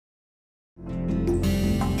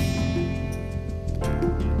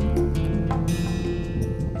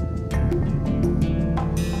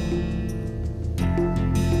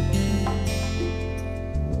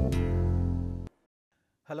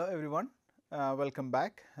Hello everyone, welcome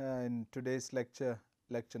back in today's lecture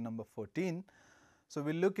number 14. So,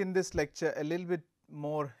 we will look in this lecture a little bit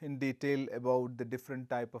more in detail about the different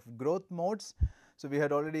type of growth modes. So, we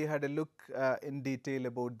had already had a look in detail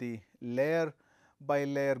about the layer by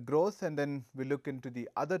layer growth, and then we look into the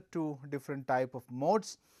other two different type of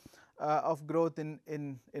modes of growth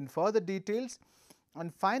in further details.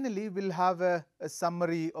 And finally, we will have a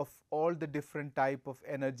summary of all the different type of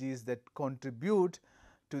energies that contribute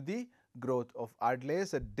to the growth of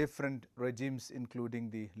Adlayers at different regimes, including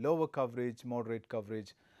the lower coverage, moderate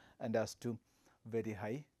coverage, and as to very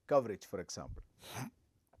high coverage, for example.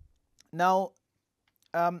 Now,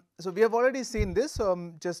 so we have already seen this,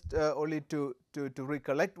 so just only to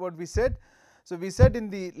recollect what we said. So, we said in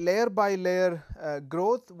the layer by layer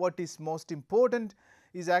growth, what is most important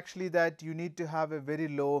is actually that you need to have a very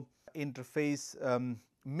low interface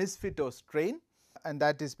misfit or strain, and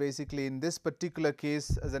that is basically in this particular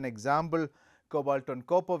case as an example cobalt on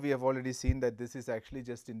copper. We have already seen that this is actually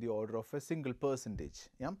just in the order of a single percentage.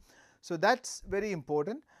 Yeah. So, that is very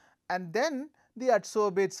important, and then the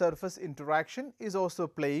adsorbate surface interaction is also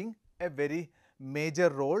playing a very major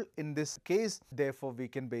role in this case. Therefore, we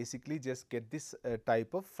can basically just get this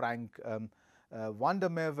type of Frank van der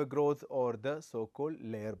Merwe growth or the so called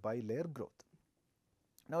layer by layer growth.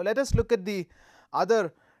 Now, let us look at the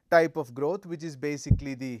other type of growth, which is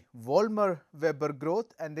basically the Vollmer-Weber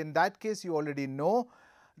growth, and in that case you already know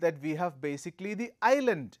that we have basically the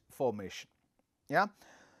island formation. Yeah.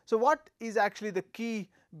 So, what is actually the key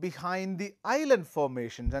behind the island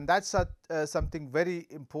formations, and that is something very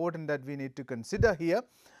important that we need to consider here.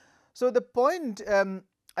 So, the point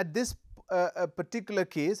at this particular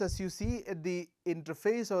case, as you see at the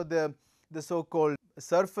interface or the so called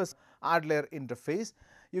surface Adlayer interface,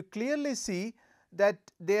 you clearly see that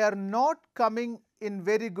they are not coming in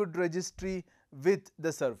very good registry with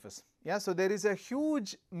the surface. Yeah. So, there is a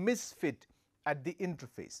huge misfit at the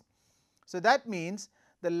interface. So, that means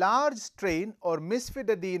the large strain or misfit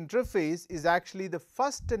at the interface is actually the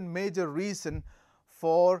first and major reason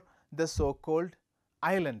for the so called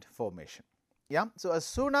island formation. Yeah. So, as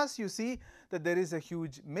soon as you see that there is a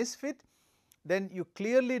huge misfit, then you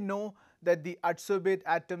clearly know that the adsorbate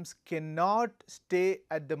atoms cannot stay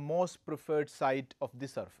at the most preferred site of the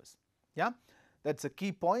surface. Yeah. That is a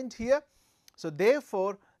key point here. So,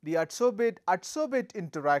 therefore, the adsorbate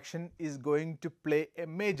interaction is going to play a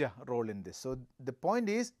major role in this. So, the point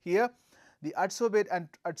is here the adsorbate and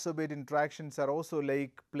adsorbate interactions are also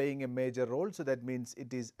like playing a major role. So, that means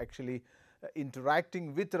it is actually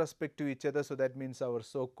interacting with respect to each other. So, that means our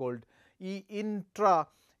so called E intra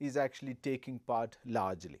is actually taking part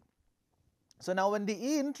largely. So, now when the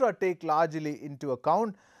E intra take largely into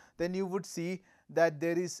account, then you would see that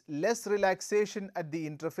there is less relaxation at the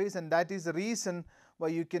interface, and that is the reason why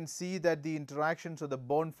you can see that the interactions or the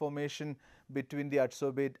bond formation between the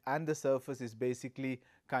adsorbate and the surface is basically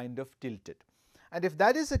kind of tilted. And if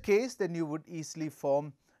that is the case, then you would easily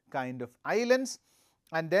form kind of islands,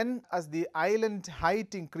 and then as the island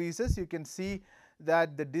height increases, you can see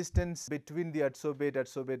that the distance between the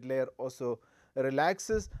adsorbate layer also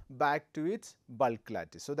relaxes back to its bulk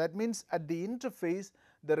lattice. So, that means at the interface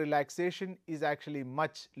the relaxation is actually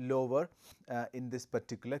much lower in this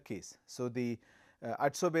particular case. So, the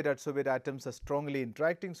adsorbate atoms are strongly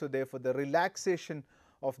interacting. So, therefore, the relaxation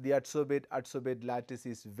of the adsorbate lattice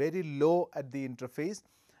is very low at the interface,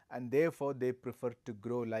 and therefore, they prefer to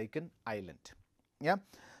grow like an island. Yeah.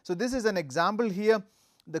 So, this is an example here,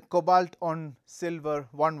 the cobalt on silver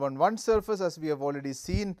 111 surface, as we have already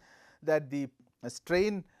seen that the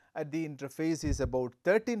strain at the interface is about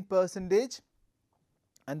 13%,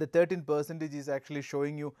 and the 13% is actually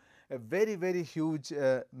showing you a very huge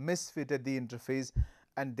misfit at the interface,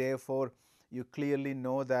 and therefore, you clearly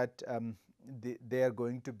know that they are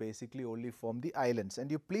going to basically only form the islands. And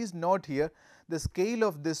you please note here the scale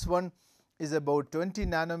of this one is about 20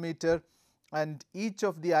 nanometer, and each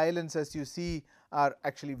of the islands, as you see, are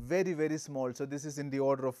actually very small. So, this is in the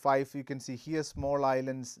order of 5. You can see here small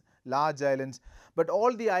islands, large islands, but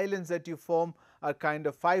all the islands that you form are kind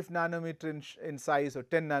of 5 nanometer in size or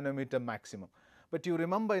 10 nanometer maximum. But you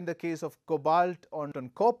remember in the case of cobalt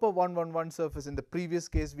on copper 111 surface, in the previous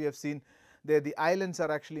case we have seen there the islands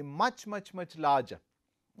are actually much larger.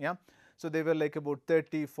 Yeah. So, they were like about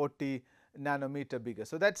 30-40 nanometer bigger.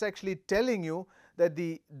 So, that is actually telling you that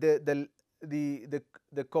the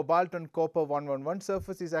cobalt on copper 111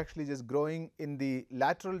 surface is actually just growing in the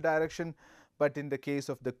lateral direction, but in the case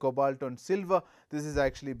of the cobalt on silver, this is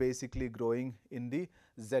actually basically growing in the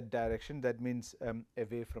z direction, that means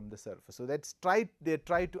away from the surface. So, they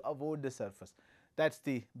try to avoid the surface, that is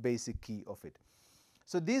the basic key of it.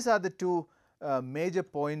 So, these are the two major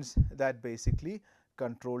points that basically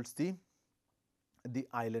controls the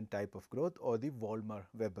island type of growth or the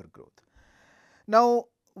Vollmer-Weber growth. Now,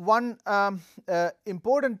 one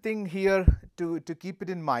important thing here to keep it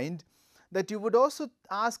in mind, that you would also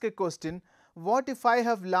ask a question, what if I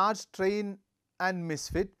have large strain and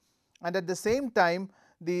misfit, and at the same time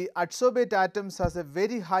the adsorbate atoms has a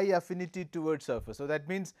very high affinity towards surface. So, that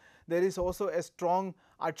means there is also a strong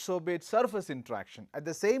adsorbate surface interaction, at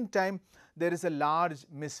the same time there is a large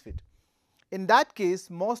misfit. In that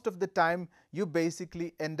case, most of the time you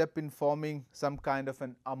basically end up in forming some kind of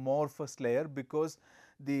an amorphous layer, because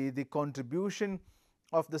the contribution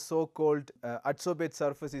of the so called adsorbate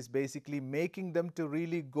surface is basically making them to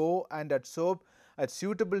really go and adsorb at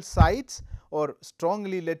suitable sites or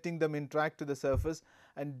strongly letting them interact to the surface,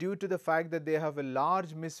 and due to the fact that they have a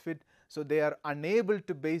large misfit, so they are unable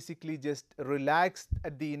to basically just relax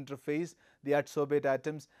at the interface, the adsorbate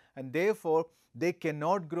atoms, and therefore they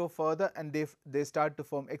cannot grow further, and they start to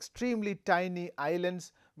form extremely tiny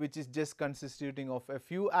islands which is just constituting of a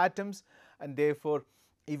few atoms, and therefore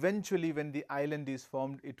eventually when the island is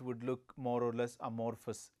formed it would look more or less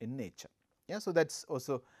amorphous in nature. Yeah, so that is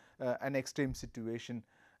also an extreme situation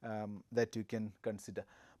that you can consider.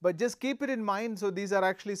 But just keep it in mind, so these are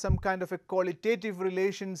actually some kind of a qualitative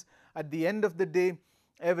relations. At the end of the day,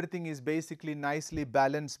 everything is basically nicely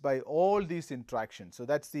balanced by all these interactions. So,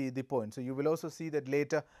 that is the point. So, you will also see that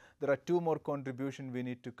later there are two more contributions we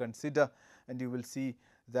need to consider, and you will see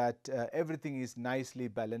that everything is nicely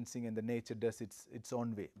balancing and the nature does its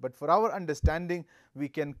own way. But for our understanding, we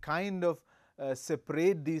can kind of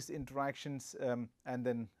separate these interactions and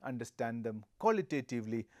then understand them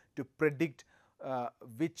qualitatively to predict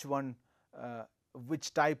which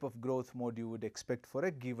type of growth mode you would expect for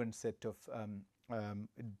a given set of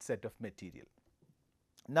material.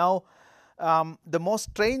 Now, the most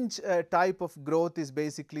strange type of growth is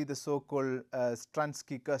basically the so called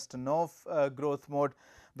Stransky-Kustanov growth mode,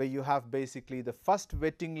 where you have basically the first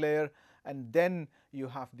wetting layer and then you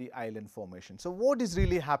have the island formation. So, what is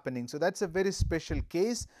really happening? So, that is a very special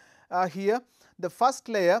case here. The first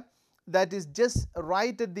layer that is just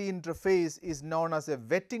right at the interface is known as a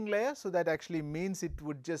wetting layer. So, that actually means it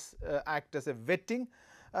would just act as a wetting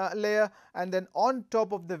layer, and then on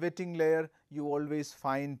top of the wetting layer you always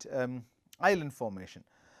find island formation.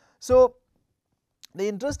 So, the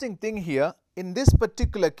interesting thing here, in this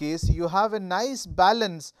particular case you have a nice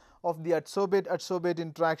balance of the adsorbate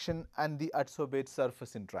interaction and the adsorbate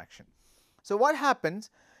surface interaction. So, what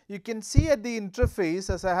happens? You can see at the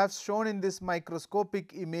interface, as I have shown in this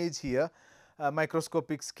microscopic image here,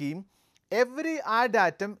 microscopic scheme, every add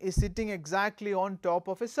atom is sitting exactly on top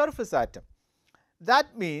of a surface atom.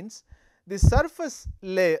 That means the surface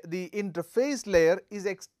layer, the interface layer is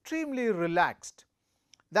extremely relaxed.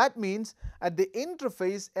 That means at the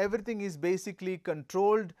interface everything is basically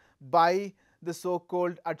controlled by the so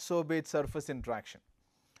called adsorbate surface interaction.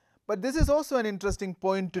 But this is also an interesting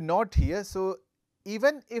point to note here. So,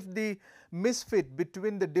 even if the misfit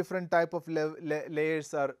between the different type of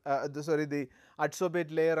layers are the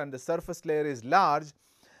adsorbate layer and the surface layer is large,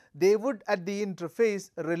 they would at the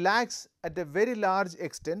interface relax at a very large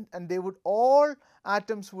extent, and they would all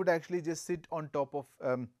atoms would actually just sit on top of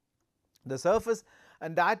the surface,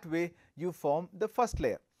 and that way you form the first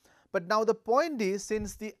layer. But now the point is,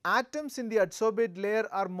 since the atoms in the adsorbate layer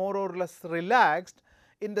are more or less relaxed,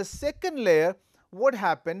 in the second layer what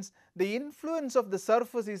happens? The influence of the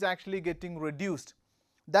surface is actually getting reduced.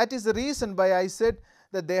 That is the reason why I said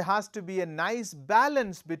that there has to be a nice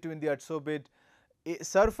balance between the adsorbate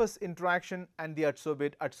surface interaction and the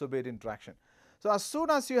adsorbate interaction. So, as soon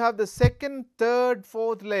as you have the second, third,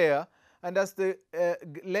 fourth layer, and as the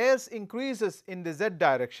layers increases in the z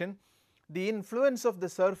direction, the influence of the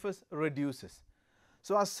surface reduces.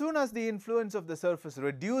 So, as soon as the influence of the surface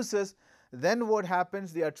reduces, then what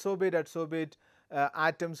happens? The adsorbate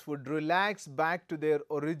atoms would relax back to their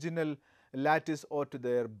original lattice or to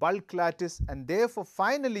their bulk lattice, and therefore,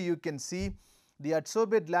 finally you can see the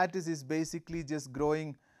adsorbate lattice is basically just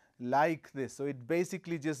growing like this. So, it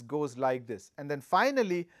basically just goes like this, and then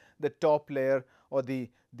finally the top layer or the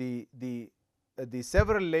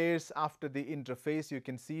several layers after the interface, you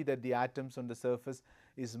can see that the atoms on the surface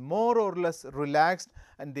is more or less relaxed,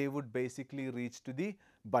 and they would basically reach to the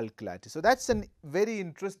bulk lattice. So, that is a very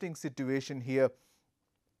interesting situation here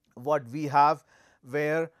what we have,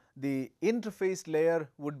 where the interface layer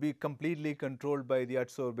would be completely controlled by the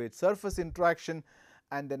adsorbate surface interaction,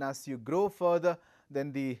 and then as you grow further,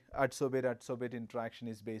 then the adsorbate interaction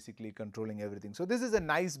is basically controlling everything. So, this is a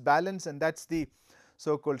nice balance, and that is the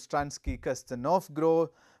so called Stransky-Kustanov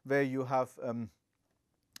growth, where you have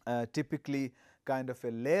typically kind of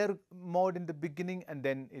a layer mode in the beginning, and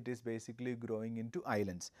then it is basically growing into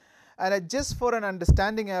islands. And just for an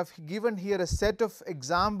understanding, I have given here a set of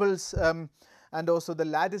examples and also the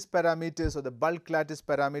lattice parameters or the bulk lattice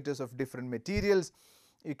parameters of different materials.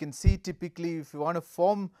 You can see typically if you want to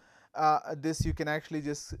form this, you can actually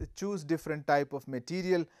just choose different type of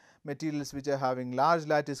materials which are having large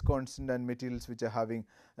lattice constant and materials which are having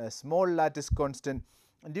a small lattice constant.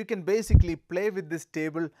 And you can basically play with this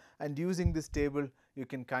table, and using this table you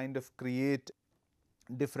can kind of create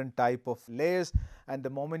different type of layers, and the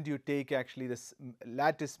moment you take actually this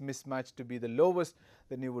lattice mismatch to be the lowest,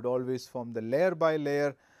 then you would always form the layer by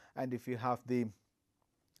layer, and if you have the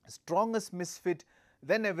strongest misfit,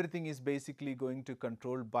 then everything is basically going to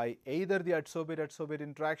control by either the adsorbate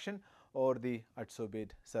interaction or the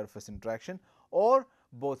adsorbate surface interaction, or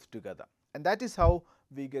both together. And that is how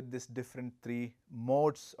we get this different three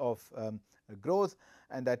modes of growth,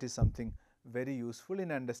 and that is something very useful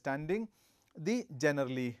in understanding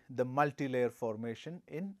generally the multi-layer formation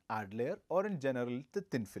in Adlayer or in general the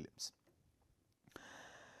thin films.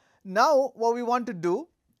 Now what we want to do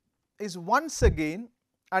is once again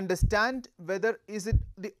understand whether is it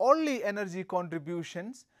the only energy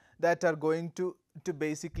contributions that are going to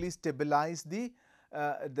basically stabilize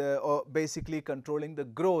or basically controlling the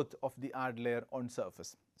growth of the Adlayer on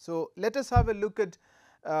surface. So let us have a look at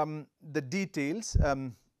the details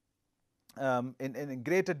in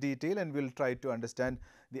greater detail, and we will try to understand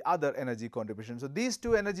the other energy contribution. So these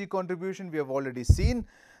two energy contribution we have already seen,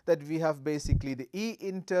 that we have basically the E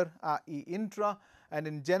inter, E intra, and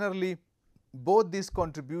in generally both these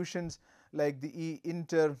contributions like the E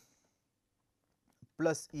inter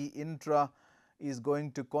plus E intra is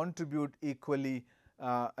going to contribute equally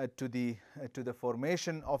to the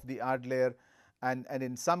formation of the Adlayer, and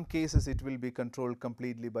in some cases it will be controlled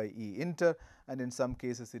completely by E inter, and in some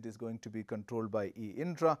cases it is going to be controlled by E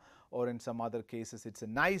intra, or in some other cases it is a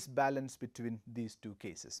nice balance between these two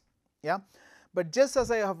cases. Yeah. But just as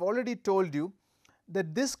I have already told you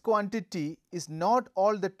that this quantity is not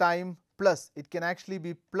all the time plus, it can actually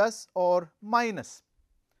be plus or minus.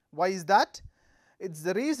 Why is that? It is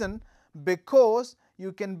the reason because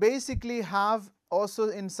you can basically have also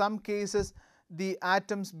in some cases the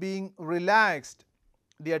atoms being relaxed.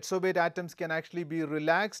 The adsorbate atoms can actually be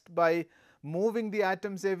relaxed by moving the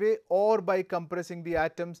atoms away or by compressing the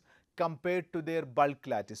atoms compared to their bulk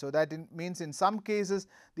lattice. So that means in some cases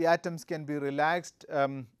the atoms can be relaxed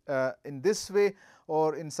in this way,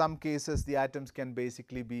 or in some cases the atoms can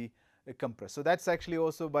basically be compressed. So that is actually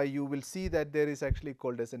also why you will see that there is actually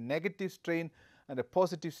called as a negative strain and a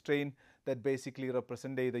positive strain that basically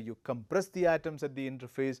represent either you compress the atoms at the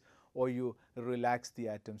interface or you relax the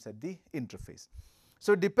atoms at the interface.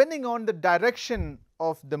 So depending on the direction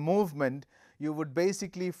of the movement, you would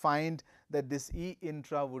basically find that this E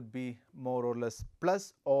intra would be more or less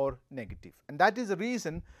plus or negative, and that is the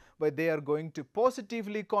reason why they are going to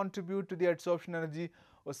positively contribute to the adsorption energy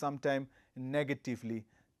or sometime negatively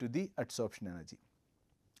to the adsorption energy.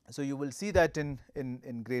 So you will see that in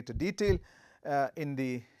greater detail in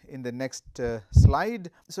the next slide.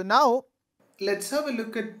 So now let us have a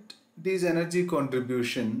look at this energy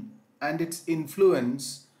contribution and its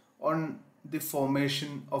influence on the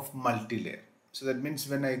formation of multilayer. So that means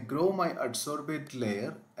when I grow my adsorbate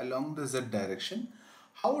layer along the z direction,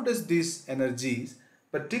 how does these energies,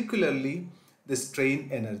 particularly the strain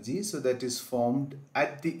energy, so that is formed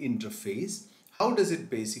at the interface, how does it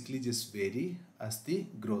basically just vary as the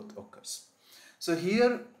growth occurs? So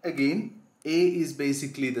here again A is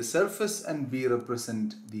basically the surface and B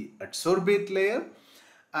represent the adsorbate layer,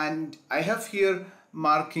 and I have here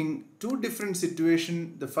marking two different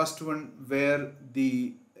situations. The first one where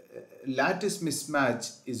the lattice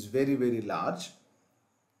mismatch is very large,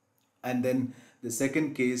 and then the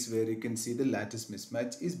second case where you can see the lattice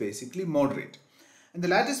mismatch is basically moderate. And the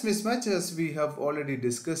lattice mismatch, as we have already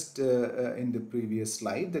discussed in the previous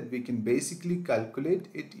slide, that we can basically calculate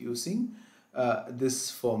it using this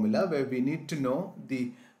formula where we need to know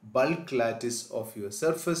the bulk lattice of your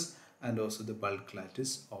surface and also the bulk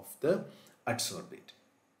lattice of the adsorbate.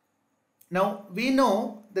 Now we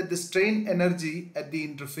know that the strain energy at the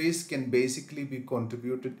interface can basically be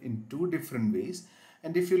contributed in two different ways,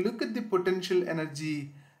 and if you look at the potential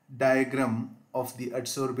energy diagram of the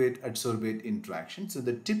adsorbate interaction, so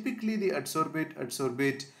that typically the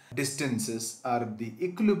adsorbate distances are the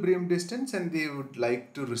equilibrium distance and they would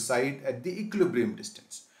like to reside at the equilibrium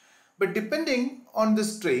distance. But depending on the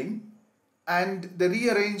strain and the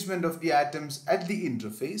rearrangement of the atoms at the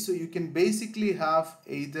interface, so you can basically have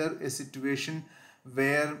either a situation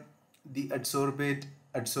where the adsorbate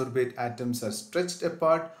adsorbate atoms are stretched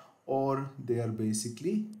apart or they are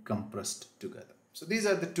basically compressed together. So these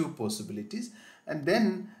are the two possibilities, and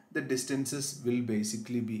then the distances will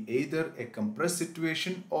basically be either a compressed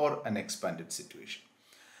situation or an expanded situation.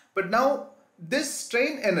 But now this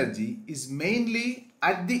strain energy is mainly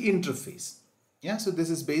at the interface. Yeah, so this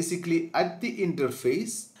is basically at the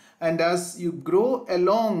interface, and as you grow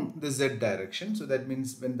along the z direction, so that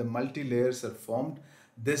means when the multi-layers are formed,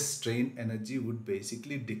 this strain energy would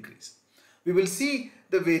basically decrease. We will see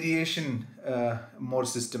the variation more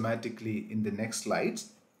systematically in the next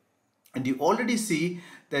slides. And you already see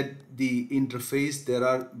that the interface, there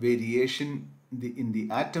are variation in the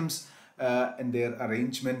atoms and their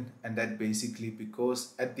arrangement, and that basically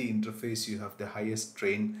because at the interface you have the highest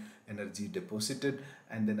strain energy deposited,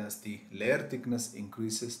 and then as the layer thickness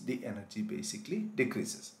increases, the energy basically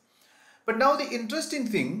decreases. But now the interesting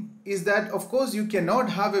thing is that of course you cannot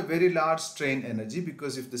have a very large strain energy,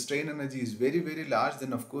 because if the strain energy is very large,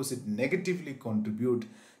 then of course it negatively contribute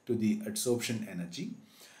to the adsorption energy.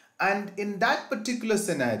 And in that particular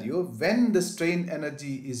scenario, when the strain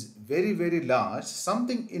energy is very large,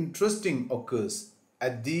 something interesting occurs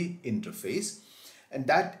at the interface, and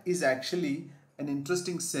that is actually an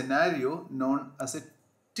interesting scenario known as a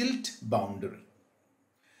tilt boundary.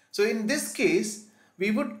 So in this case, we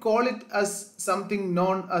would call it as something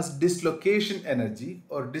known as dislocation energy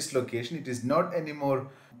or dislocation. It is not anymore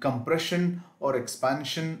compression or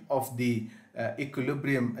expansion of the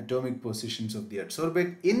equilibrium atomic positions of the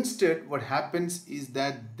adsorbate. Instead, what happens is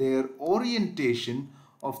that their orientation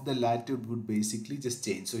of the lattice would basically just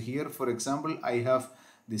change. So here, for example, I have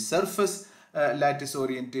the surface lattice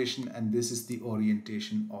orientation, and this is the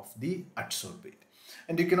orientation of the adsorbate.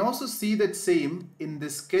 And you can also see that same in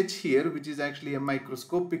this sketch here, which is actually a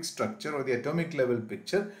microscopic structure or the atomic level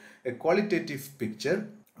picture, a qualitative picture,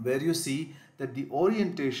 where you see that the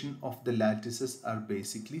orientation of the lattices are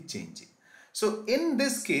basically changing. So in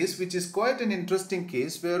this case, which is quite an interesting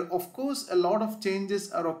case, where of course a lot of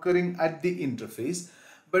changes are occurring at the interface,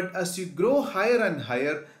 but as you grow higher and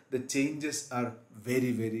higher, the changes are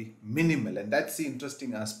very minimal, and that's the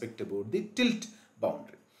interesting aspect about the tilt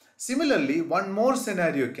boundary. Similarly, one more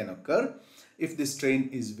scenario can occur if the strain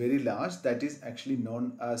is very large, that is actually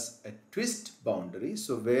known as a twist boundary.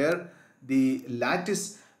 So where the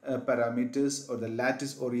lattice parameters or the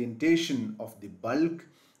lattice orientation of the bulk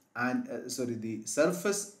and the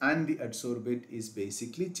surface and the adsorbate is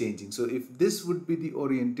basically changing. So if this would be the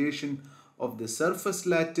orientation of the surface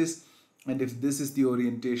lattice, and if this is the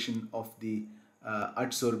orientation of the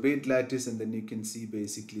adsorbate lattice, and then you can see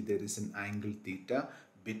basically there is an angle theta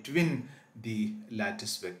between the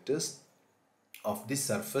lattice vectors of the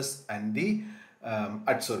surface and the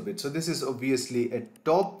adsorbate. So this is obviously a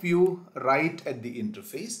top view right at the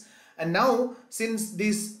interface. And now since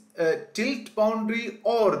this tilt boundary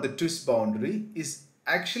or the twist boundary is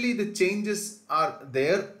actually, the changes are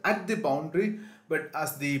there at the boundary, but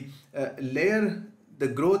as the the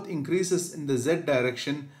growth increases in the z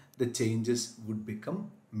direction, the changes would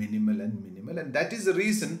become minimal, and that is the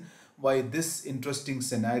reason why this interesting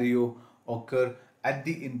scenario occur at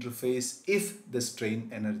the interface if the strain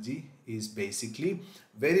energy is basically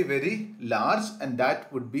very large, and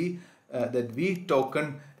that would be that we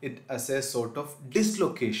token it as a sort of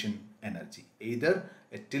dislocation energy, either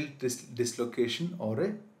a tilt dislocation or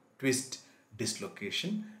a twist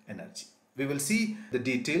dislocation energy. We will see the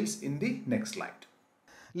details in the next slide.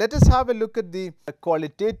 Let us have a look at the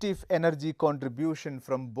qualitative energy contribution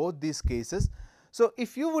from both these cases. So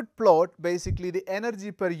if you would plot basically the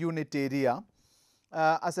energy per unit area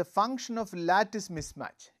as a function of lattice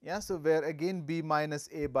mismatch, yeah, so where again B minus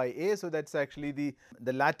A by A, so that's actually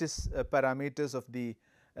the lattice parameters of the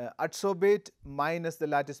adsorbate minus the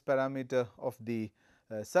lattice parameter of the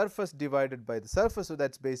surface divided by the surface, so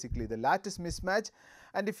that's basically the lattice mismatch.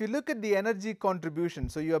 And if you look at the energy contribution,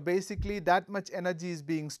 so you are basically that much energy is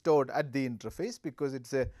being stored at the interface, because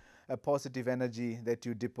it's a positive energy that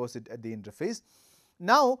you deposit at the interface.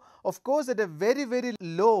 Now of course at a very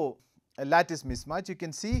low lattice mismatch, you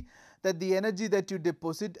can see that the energy that you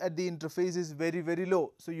deposit at the interface is very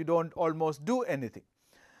low, so you don't almost do anything.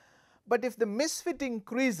 But if the misfit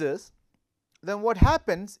increases, then what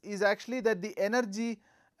happens is actually that the energy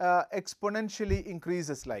exponentially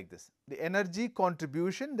increases like this. The energy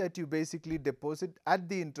contribution that you basically deposit at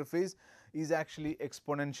the interface is actually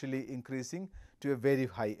exponentially increasing to a very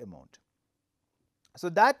high amount. So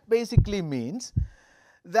that basically means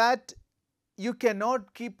that you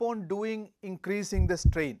cannot keep on increasing the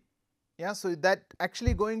strain. Yeah, so that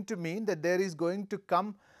actually going to mean that there is going to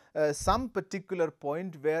come some particular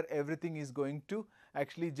point where everything is going to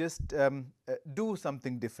actually just do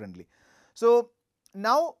something differently. So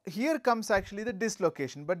now here comes actually the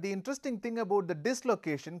dislocation, but the interesting thing about the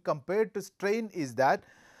dislocation compared to strain is that,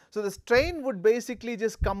 so the strain would basically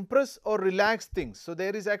just compress or relax things. So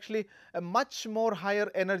there is actually a much more higher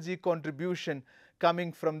energy contribution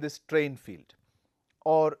coming from the strain field,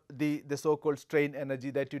 or the so called strain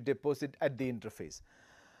energy that you deposit at the interface.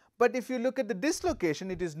 But if you look at the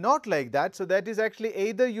dislocation, it is not like that. So that is actually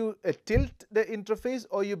either you tilt the interface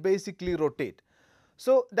or you basically rotate.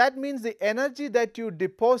 So that means the energy that you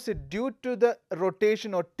deposit due to the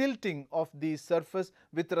rotation or tilting of the surface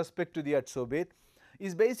with respect to the adsorbate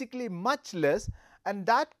is basically much less, and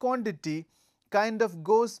that quantity kind of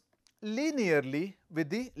goes linearly with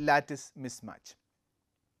the lattice mismatch.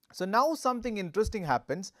 So now something interesting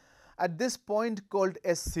happens at this point called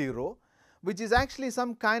S0, which is actually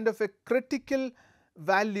some kind of a critical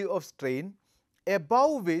value of strain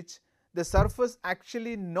above which the surface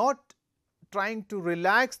actually not trying to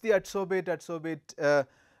relax the adsorbate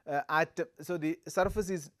atom. So the surface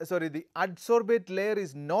is the adsorbate layer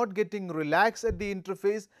is not getting relaxed at the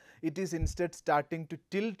interface, it is instead starting to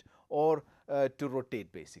tilt or to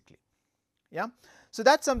rotate basically. Yeah. So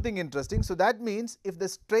that is something interesting. So that means if the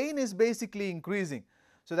strain is basically increasing,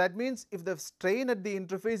 so that means if the strain at the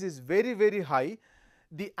interface is very high,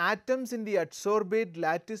 the atoms in the adsorbate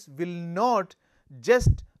lattice will not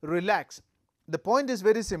just relax. The point is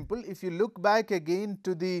very simple. If you look back again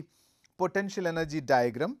to the potential energy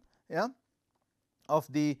diagram, yeah, of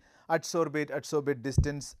the adsorbate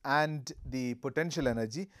distance and the potential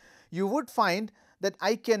energy, you would find that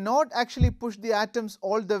I cannot actually push the atoms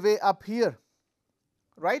all the way up here,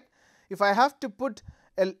 right. If I have to put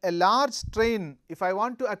a large strain, if I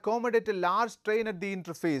want to accommodate a large strain at the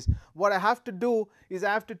interface, what I have to do is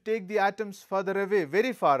I have to take the atoms further away,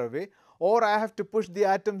 very far away, or I have to push the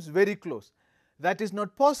atoms very close. That is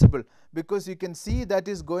not possible, because you can see that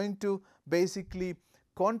is going to basically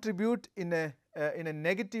contribute in a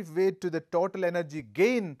negative way to the total energy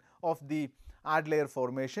gain of the Adlayer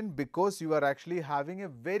formation, because you are actually having a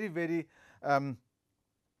very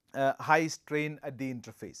high strain at the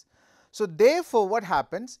interface. So therefore what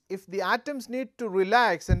happens, if the atoms need to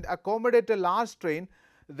relax and accommodate a large strain,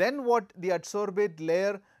 then what the adsorbate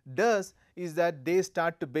layer does is that they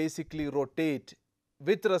start to basically rotate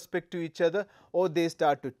with respect to each other, or they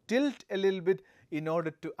start to tilt a little bit in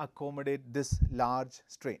order to accommodate this large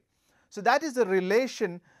strain. So that is the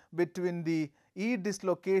relation between the E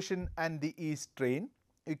dislocation and the E strain.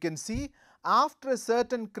 You can see after a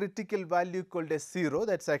certain critical value called S0,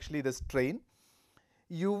 that is actually the strain,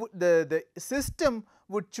 the system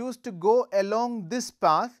would choose to go along this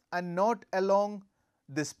path and not along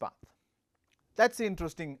this path. That is the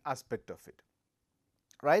interesting aspect of it,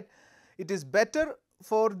 right. It is better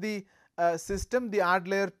for the system, the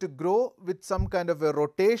Adlayer, to grow with some kind of a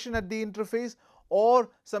rotation at the interface or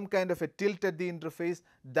some kind of a tilt at the interface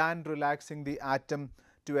than relaxing the atom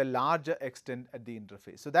to a larger extent at the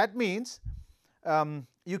interface. So that means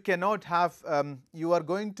you cannot have, you are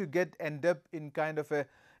going to end up in kind of a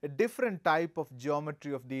different type of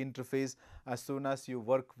geometry of the interface as soon as you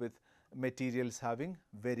work with materials having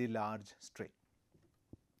very large strain.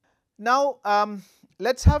 Now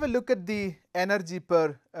let us have a look at the energy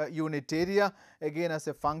per unit area again as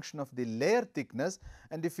a function of the layer thickness,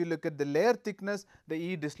 and if you look at the layer thickness, the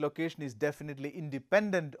E dislocation is definitely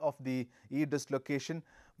independent of the E dislocation,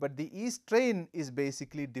 but the E strain is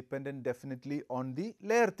basically dependent definitely on the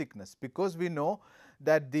layer thickness, because we know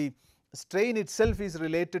that the strain itself is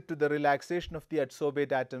related to the relaxation of the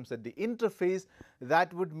adsorbate atoms at the interface.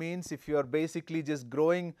 That would means if you are basically just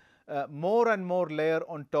growing more and more layer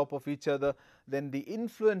on top of each other, then the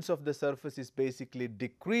influence of the surface is basically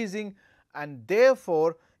decreasing, and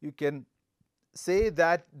therefore you can say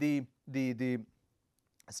that the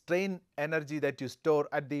strain energy that you store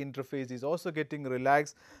at the interface is also getting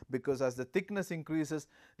relaxed, because as the thickness increases,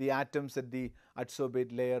 the atoms at the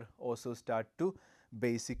adsorbate layer also start to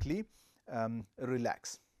basically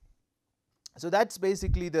relax. So that is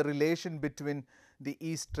basically the relation between the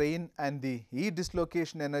E strain and the E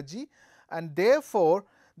dislocation energy, and therefore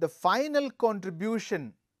the final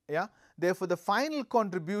contribution, therefore the final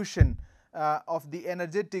contribution of the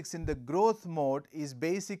energetics in the growth mode is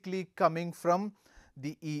basically coming from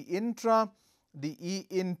the E intra, the E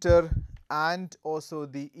inter, and also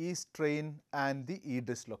the E strain and the E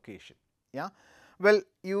dislocation. Well,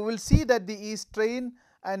 you will see that the E strain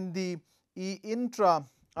and the E intra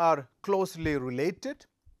are closely related,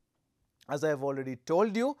 as I have already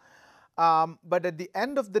told you. but at the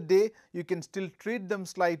end of the day you can still treat them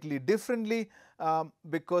slightly differently,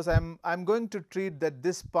 because I'm going to treat that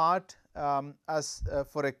this part as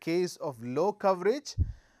for a case of low coverage,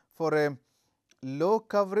 for a low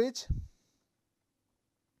coverage,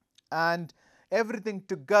 and everything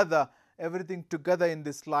together in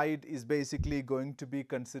this slide is basically going to be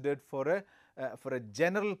considered for a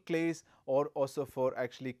general case, or also for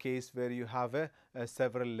actually case where you have a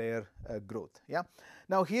several layer growth. Yeah.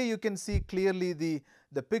 Now here you can see clearly the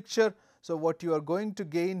picture. So what you are going to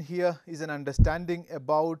gain here is an understanding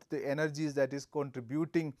about the energies that is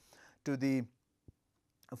contributing to the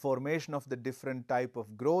formation of the different type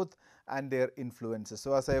of growth and their influences.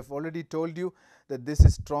 So as I have already told you that this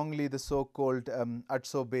is strongly the so-called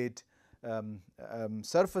adsorbate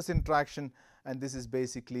surface interaction, and this is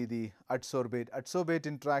basically the adsorbate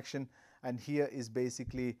interaction, and here is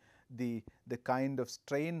basically the kind of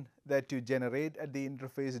strain that you generate at the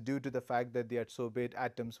interface due to the fact that the adsorbate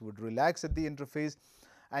atoms would relax at the interface.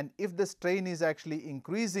 And if the strain is actually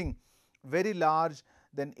increasing very large,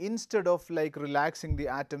 then instead of like relaxing the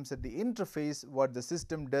atoms at the interface, what the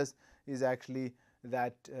system does is actually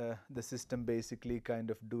that the system basically kind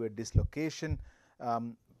of do a dislocation,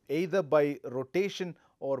 either by rotation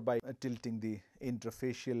or by tilting the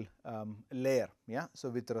interfacial layer, yeah, so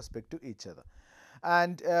with respect to each other.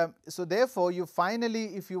 And so therefore you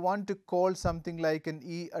finally, if you want to call something like an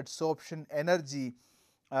E adsorption energy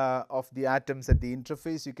of the atoms at the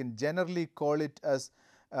interface, you can generally call it as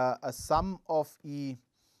a sum of E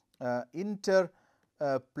inter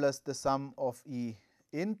plus the sum of E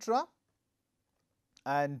intra,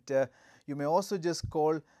 and you may also just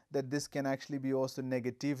call that this can actually be also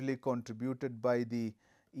negatively contributed by the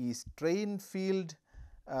E strain field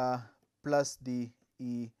plus the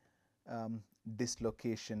E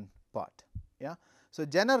dislocation part. Yeah. So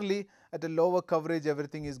generally at a lower coverage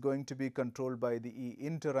everything is going to be controlled by the E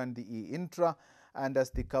inter and the E intra, and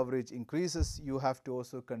as the coverage increases you have to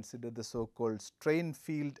also consider the so-called strain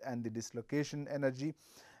field and the dislocation energy,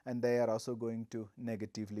 and they are also going to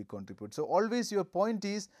negatively contribute. So always your point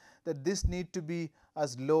is that this need to be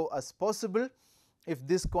as low as possible. If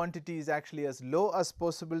this quantity is actually as low as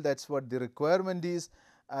possible, that is what the requirement is,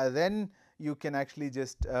 then you can actually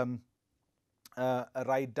just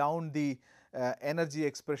write down the energy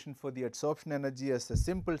expression for the adsorption energy as a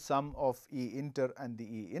simple sum of E inter and the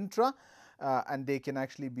E intra, and they can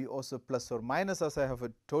actually be also plus or minus as I have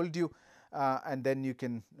told you, and then you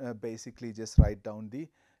can basically just write down the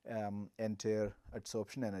entire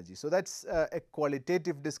adsorption energy. So that is a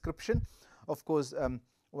qualitative description. Of course,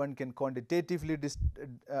 one can quantitatively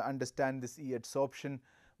understand this E adsorption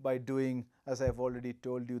by doing, as I have already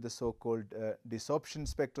told you, the so-called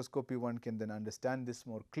desorption spectroscopy. One can then understand this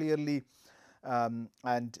more clearly,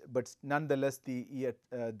 but nonetheless the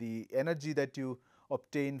energy that you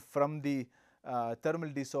obtain from the thermal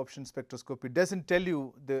desorption spectroscopy does not tell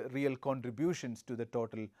you the real contributions to the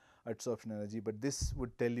total adsorption energy, but this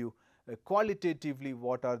would tell you qualitatively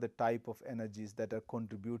what are the type of energies that are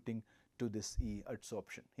contributing to this E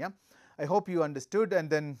adsorption. Yeah, I hope you understood, and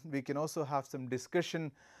then we can also have some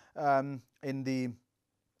discussion in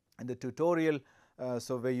the tutorial,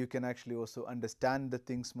 so where you can actually also understand the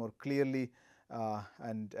things more clearly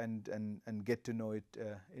and get to know it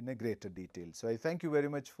in a greater detail. So I thank you very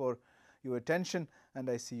much for your attention, and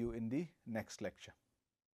I see you in the next lecture.